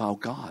dress is about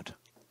God.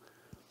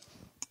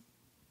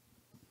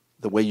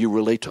 The way you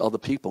relate to other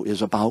people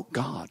is about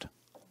God.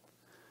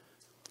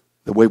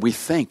 The way we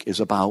think is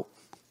about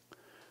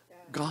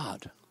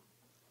God.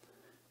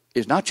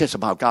 It's not just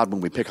about God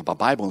when we pick up a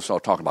Bible and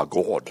start talking about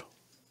God.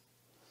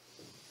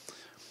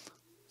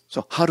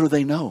 So how do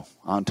they know,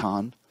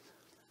 Anton?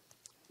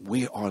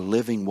 We are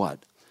living what?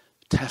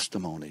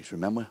 Testimonies.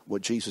 Remember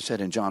what Jesus said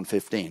in John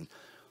 15.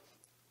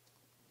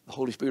 The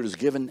Holy Spirit is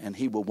given and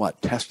he will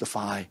what?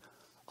 Testify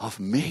of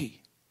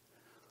me.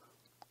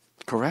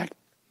 Correct?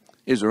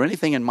 Is there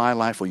anything in my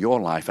life or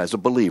your life as a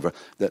believer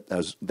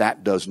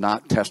that does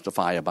not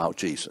testify about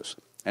Jesus?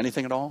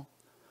 Anything at all?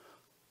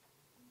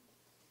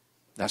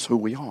 That's who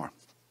we are.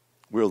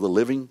 We're the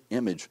living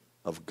image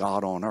of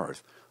God on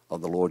earth,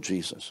 of the Lord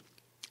Jesus.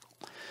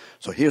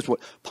 So here's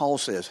what Paul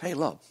says. Hey,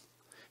 look,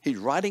 he's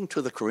writing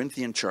to the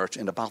Corinthian church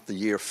in about the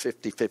year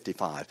 50,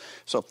 55.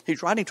 So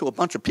he's writing to a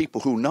bunch of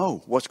people who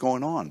know what's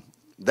going on.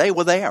 They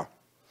were there.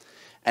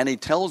 And he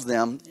tells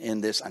them in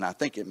this, and I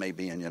think it may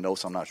be in your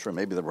notes, I'm not sure,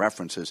 maybe the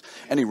references,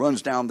 and he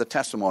runs down the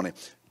testimony.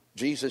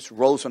 Jesus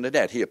rose from the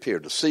dead. He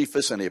appeared to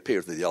Cephas, and he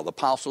appeared to the other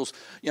apostles,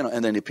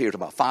 and then he appeared to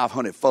about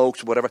 500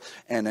 folks, whatever,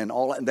 and then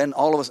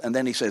all of us, and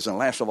then he says, and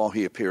last of all,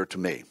 he appeared to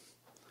me.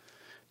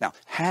 Now,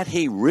 had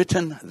he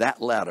written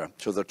that letter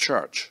to the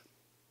church,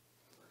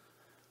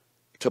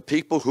 to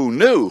people who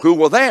knew, who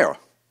were there,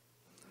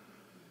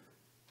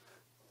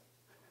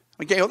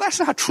 okay, well, that's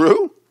not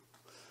true.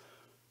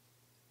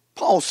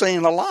 Paul's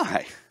saying a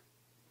lie.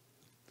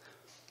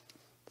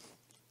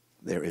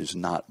 There is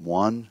not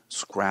one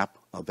scrap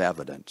of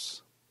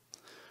evidence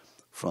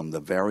from the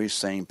very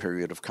same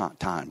period of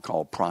time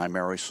called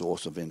primary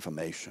source of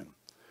information,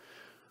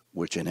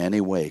 which in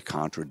any way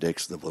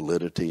contradicts the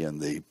validity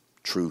and the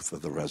truth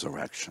of the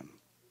resurrection.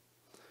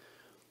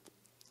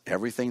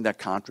 Everything that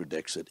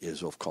contradicts it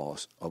is, of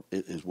course,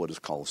 is what is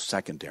called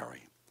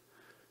secondary.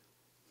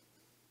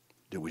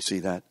 Do we see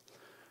that?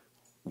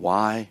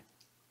 Why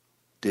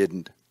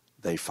didn't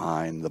they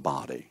find the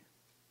body?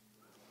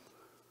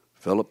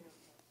 Philip,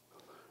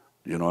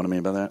 you know what I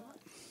mean by that?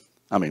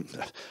 I mean,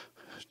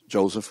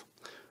 Joseph,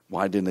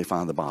 why didn't they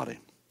find the body?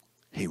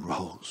 He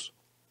rose.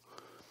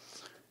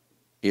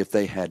 If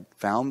they had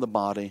found the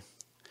body,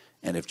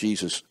 and if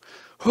Jesus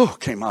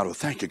came out of,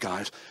 thank you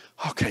guys,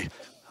 okay,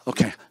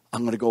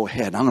 I'm going to go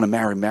ahead. I'm going to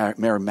marry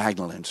Mary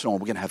Magdalene and so on.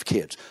 We're going to have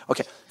kids.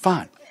 Okay,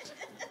 fine.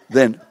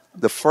 Then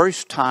the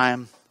first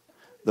time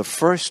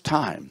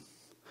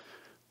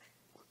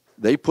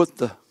they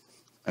put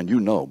and you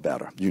know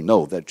better. You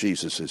know that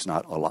Jesus is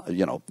not alive,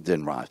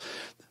 didn't rise.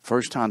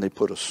 First time they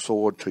put a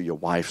sword to your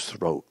wife's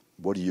throat,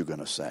 what are you going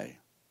to say?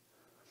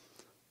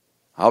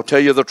 I'll tell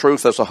you the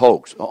truth, it's a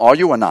hoax. Are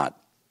you or not?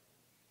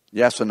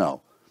 Yes or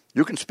no?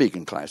 You can speak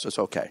in class, it's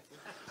okay.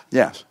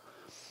 Yes.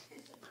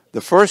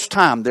 The first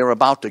time they're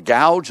about to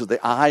gouge the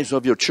eyes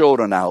of your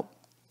children out,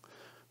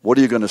 what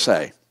are you going to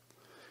say?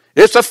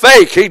 It's a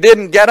fake, he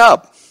didn't get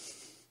up.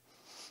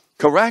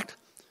 Correct?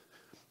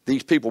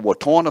 These people were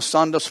torn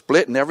asunder,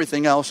 split, and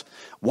everything else.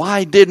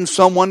 Why didn't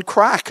someone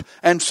crack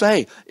and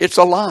say, it's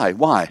a lie?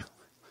 Why?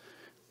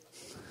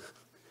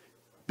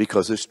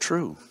 Because it's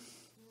true.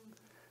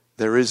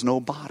 There is no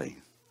body.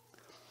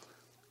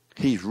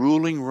 He's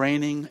ruling,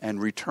 reigning,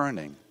 and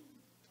returning.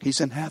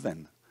 He's in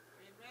heaven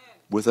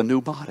with a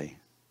new body.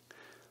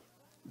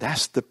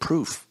 That's the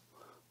proof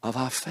of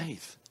our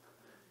faith.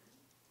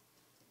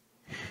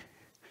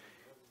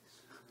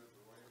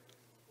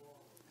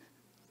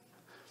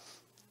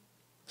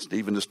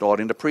 Stephen is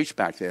starting to preach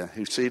back there.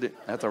 He's seated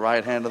at the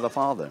right hand of the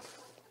Father.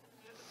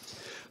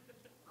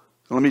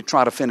 Let me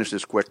try to finish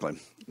this quickly.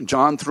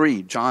 John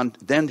 3,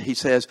 then he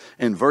says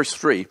in verse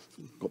 3,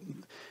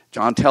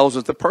 John tells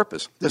us the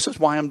purpose. This is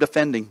why I'm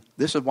defending.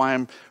 This is why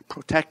I'm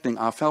protecting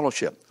our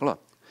fellowship.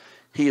 Look,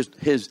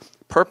 his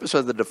purpose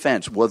of the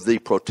defense was the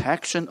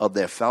protection of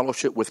their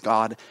fellowship with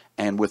God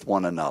and with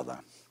one another.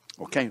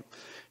 Okay,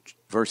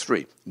 verse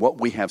 3, what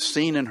we have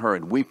seen and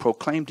heard, we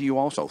proclaim to you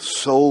also,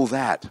 so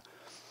that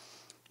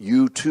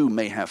you too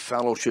may have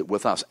fellowship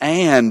with us.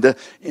 And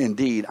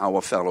indeed,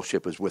 our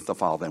fellowship is with the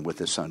Father and with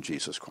his Son,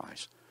 Jesus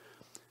Christ.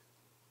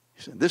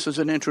 He said, this is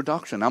an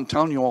introduction. I'm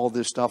telling you all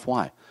this stuff.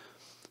 Why?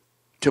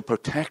 To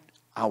protect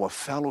our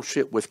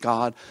fellowship with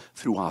God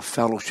through our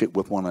fellowship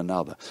with one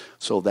another,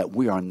 so that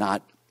we are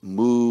not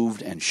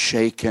moved and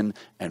shaken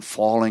and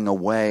falling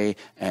away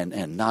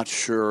and not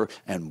sure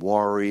and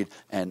worried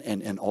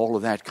and all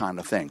of that kind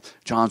of thing.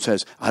 John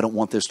says, I don't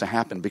want this to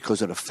happen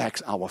because it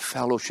affects our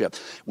fellowship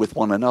with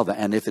one another.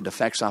 And if it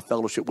affects our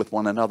fellowship with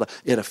one another,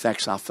 it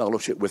affects our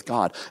fellowship with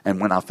God. And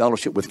when our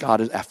fellowship with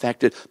God is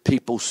affected,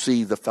 people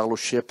see the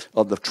fellowship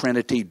of the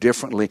Trinity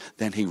differently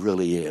than he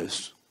really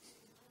is.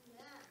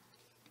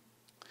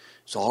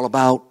 It's all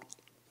about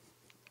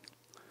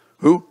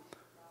who?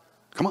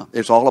 Come on.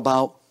 It's all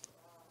about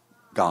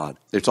God.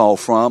 It's all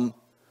from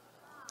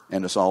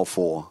and it's all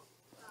for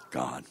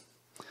God.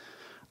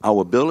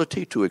 Our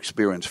ability to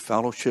experience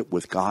fellowship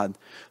with God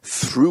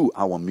through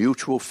our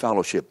mutual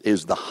fellowship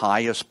is the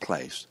highest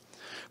place,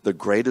 the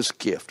greatest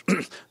gift,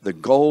 the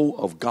goal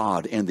of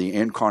God in the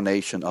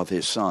incarnation of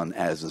his Son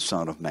as the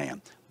Son of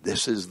Man.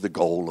 This is the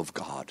goal of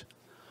God.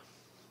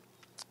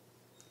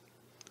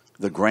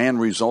 The grand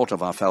result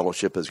of our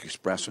fellowship is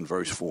expressed in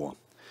verse 4.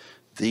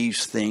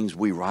 These things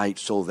we write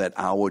so that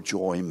our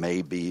joy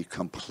may be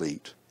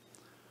complete.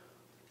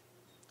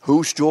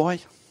 Whose joy?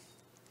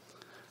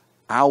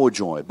 Our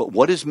joy. But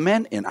what is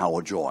meant in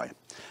our joy?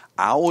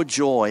 Our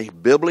joy,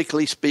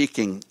 biblically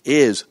speaking,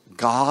 is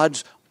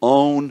God's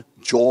own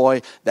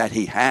joy that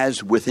he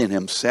has within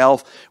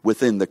himself,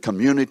 within the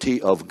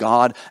community of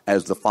God,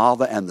 as the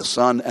Father and the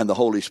Son and the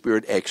Holy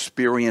Spirit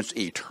experience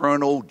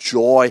eternal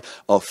joy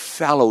of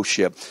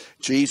fellowship.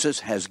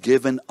 Jesus has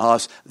given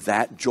us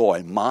that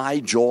joy. My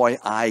joy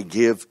I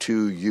give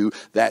to you,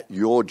 that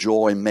your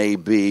joy may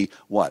be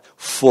what?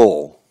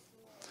 Full.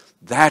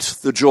 That's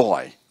the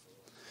joy.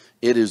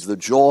 It is the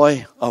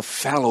joy of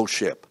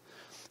fellowship.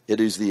 It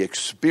is the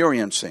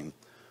experiencing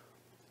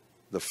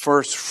the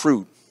first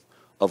fruit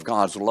of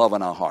God's love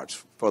in our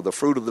hearts. For the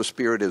fruit of the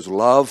Spirit is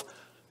love,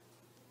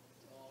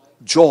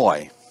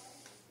 joy.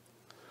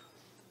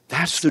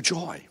 That's the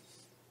joy.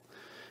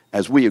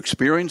 As we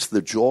experience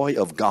the joy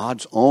of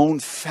God's own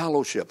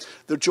fellowship,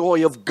 the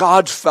joy of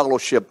God's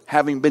fellowship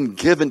having been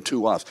given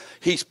to us,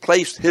 he's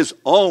placed his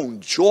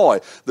own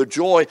joy, the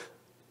joy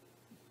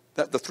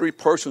that the three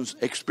persons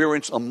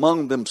experience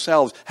among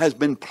themselves has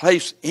been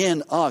placed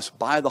in us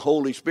by the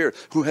Holy Spirit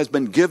who has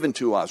been given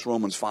to us,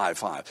 Romans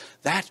 5:5.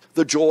 That's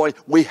the joy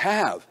we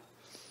have.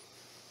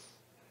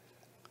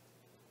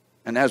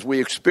 And as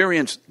we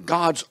experience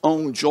God's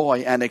own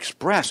joy and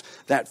express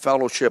that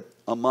fellowship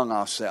among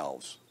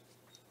ourselves,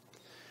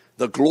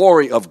 the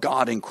glory of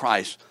God in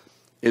Christ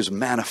is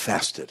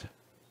manifested.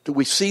 Do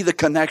we see the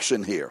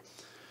connection here?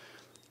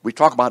 We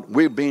talk about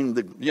we being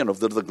the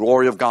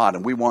glory of God,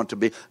 and we want to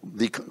be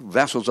the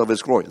vessels of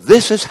his glory.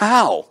 This is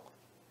how.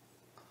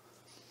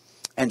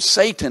 And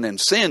Satan and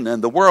sin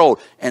and the world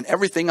and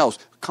everything else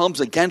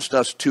comes against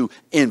us to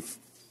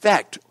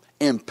infect,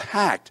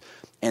 impact,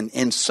 and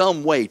in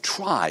some way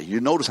try.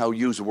 You notice how we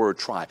use the word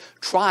try.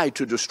 Try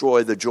to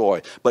destroy the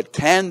joy. But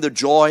can the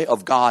joy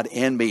of God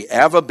in me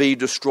ever be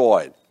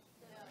destroyed?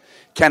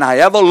 Can I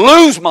ever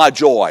lose my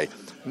joy?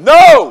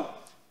 No!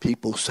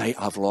 People say,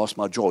 I've lost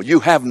my joy. You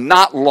have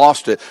not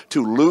lost it.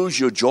 To lose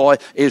your joy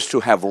is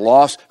to have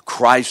lost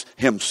Christ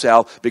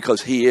himself,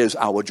 because he is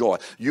our joy.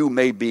 You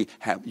may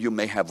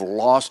have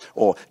lost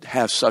or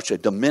have such a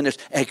diminished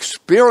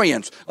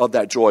experience of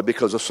that joy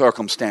because of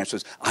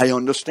circumstances. I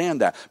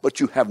understand that.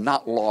 But you have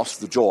not lost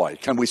the joy.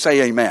 Can we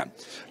say amen?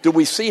 Do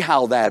we see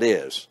how that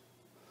is?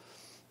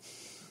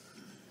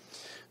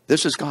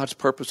 This is God's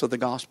purpose of the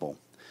gospel.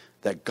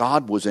 That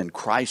God was in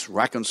Christ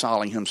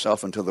reconciling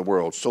himself into the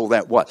world, so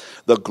that what?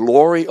 The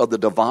glory of the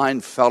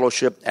divine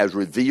fellowship as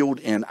revealed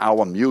in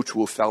our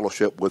mutual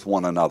fellowship with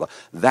one another.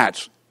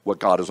 That's what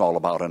God is all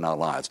about in our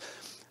lives.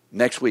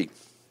 Next week,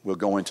 we'll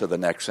go into the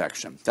next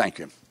section. Thank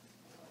you.